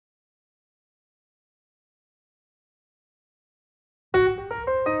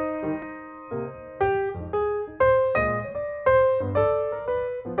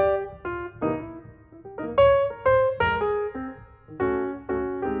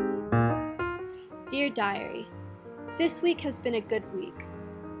Dear Diary, this week has been a good week.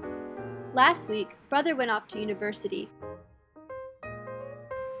 Last week, brother went off to university.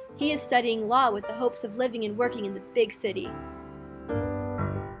 He is studying law with the hopes of living and working in the big city.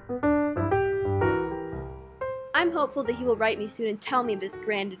 I'm hopeful that he will write me soon and tell me of his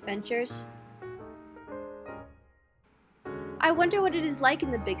grand adventures. I wonder what it is like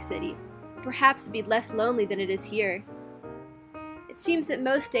in the big city. Perhaps it'd be less lonely than it is here. It seems that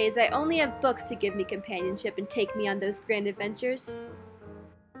most days I only have books to give me companionship and take me on those grand adventures.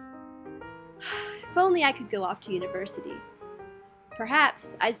 If only I could go off to university.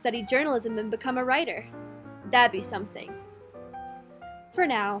 Perhaps I'd study journalism and become a writer. That'd be something. For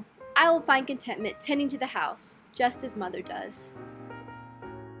now, I will find contentment tending to the house, just as Mother does.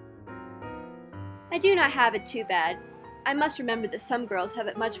 I do not have it too bad. I must remember that some girls have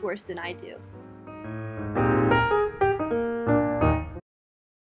it much worse than I do.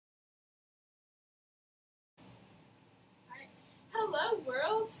 Hello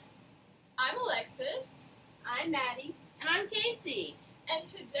world, I'm Alexis. I'm Maddie. And I'm Casey. And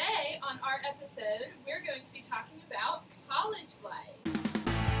today on our episode, we're going to be talking about college life.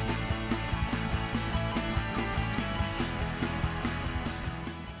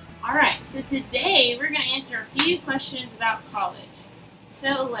 Alright, so today we're going to answer a few questions about college.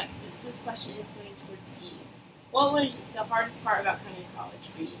 So Alexis, this question is pointing towards you. What was the hardest part about coming to college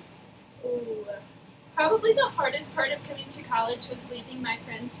for you? Ooh. Probably the hardest part of coming to college was leaving my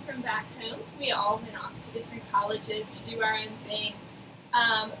friends from back home. We all went off to different colleges to do our own thing.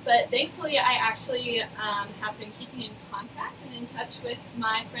 But thankfully I actually have been keeping in contact and in touch with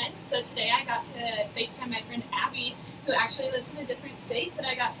my friends. So today I got to FaceTime my friend Abby, who actually lives in a different state, but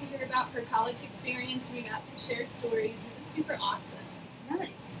I got to hear about her college experience and we got to share stories and it was super awesome.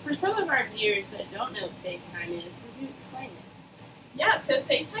 Nice. For some of our viewers that don't know what FaceTime is, would you explain it? Yeah, so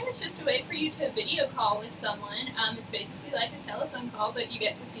FaceTime is just a way for you to video call with someone. It's basically like a telephone call, but you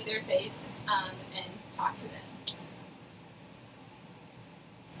get to see their face and talk to them.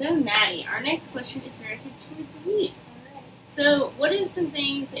 So Maddie, our next question is directed towards you. So what are some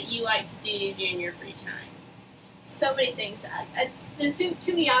things that you like to do during your free time? So many things. There's too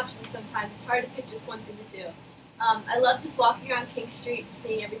many options sometimes. It's hard to pick just one thing to do. I love just walking around King Street, just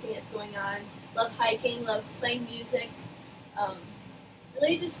seeing everything that's going on. Love hiking, love playing music.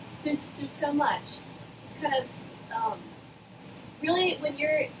 Really just, there's so much. Just kind of, really when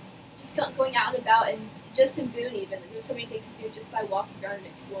you're just going out and about and just in Boone even, there's so many things to do just by walking around and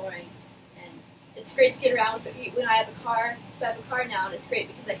exploring. And it's great to get around when I have a car. So I have a car now and it's great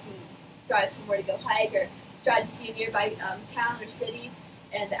because I can drive somewhere to go hike or drive to see a nearby town or city.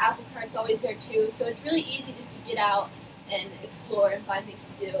 And the Apple Cart's always there too. So it's really easy just to get out and explore and find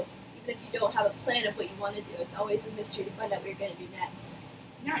things to do. Even if you don't have a plan of what you want to do, it's always a mystery to find out what you're going to do next.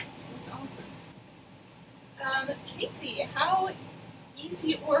 Nice, that's awesome. Casey, how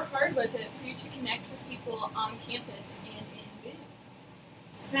easy or hard was it for you to connect with people on campus and in Boone?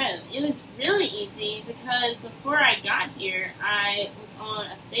 So, it was really easy because before I got here, I was on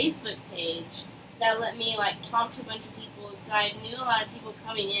a Facebook page that let me talk to a bunch of people, so I knew a lot of people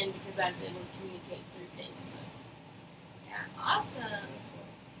coming in because I was able to communicate through Facebook. Yeah, awesome.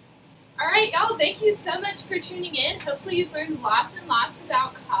 Alright, y'all, thank you so much for tuning in. Hopefully you've learned lots and lots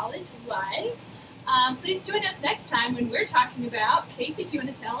about college life. Please join us next time when we're talking about, Casey, if you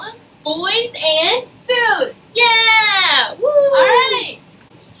want to tell them? Boys and Food! yeah! Woo!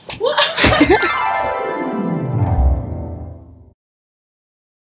 Alright!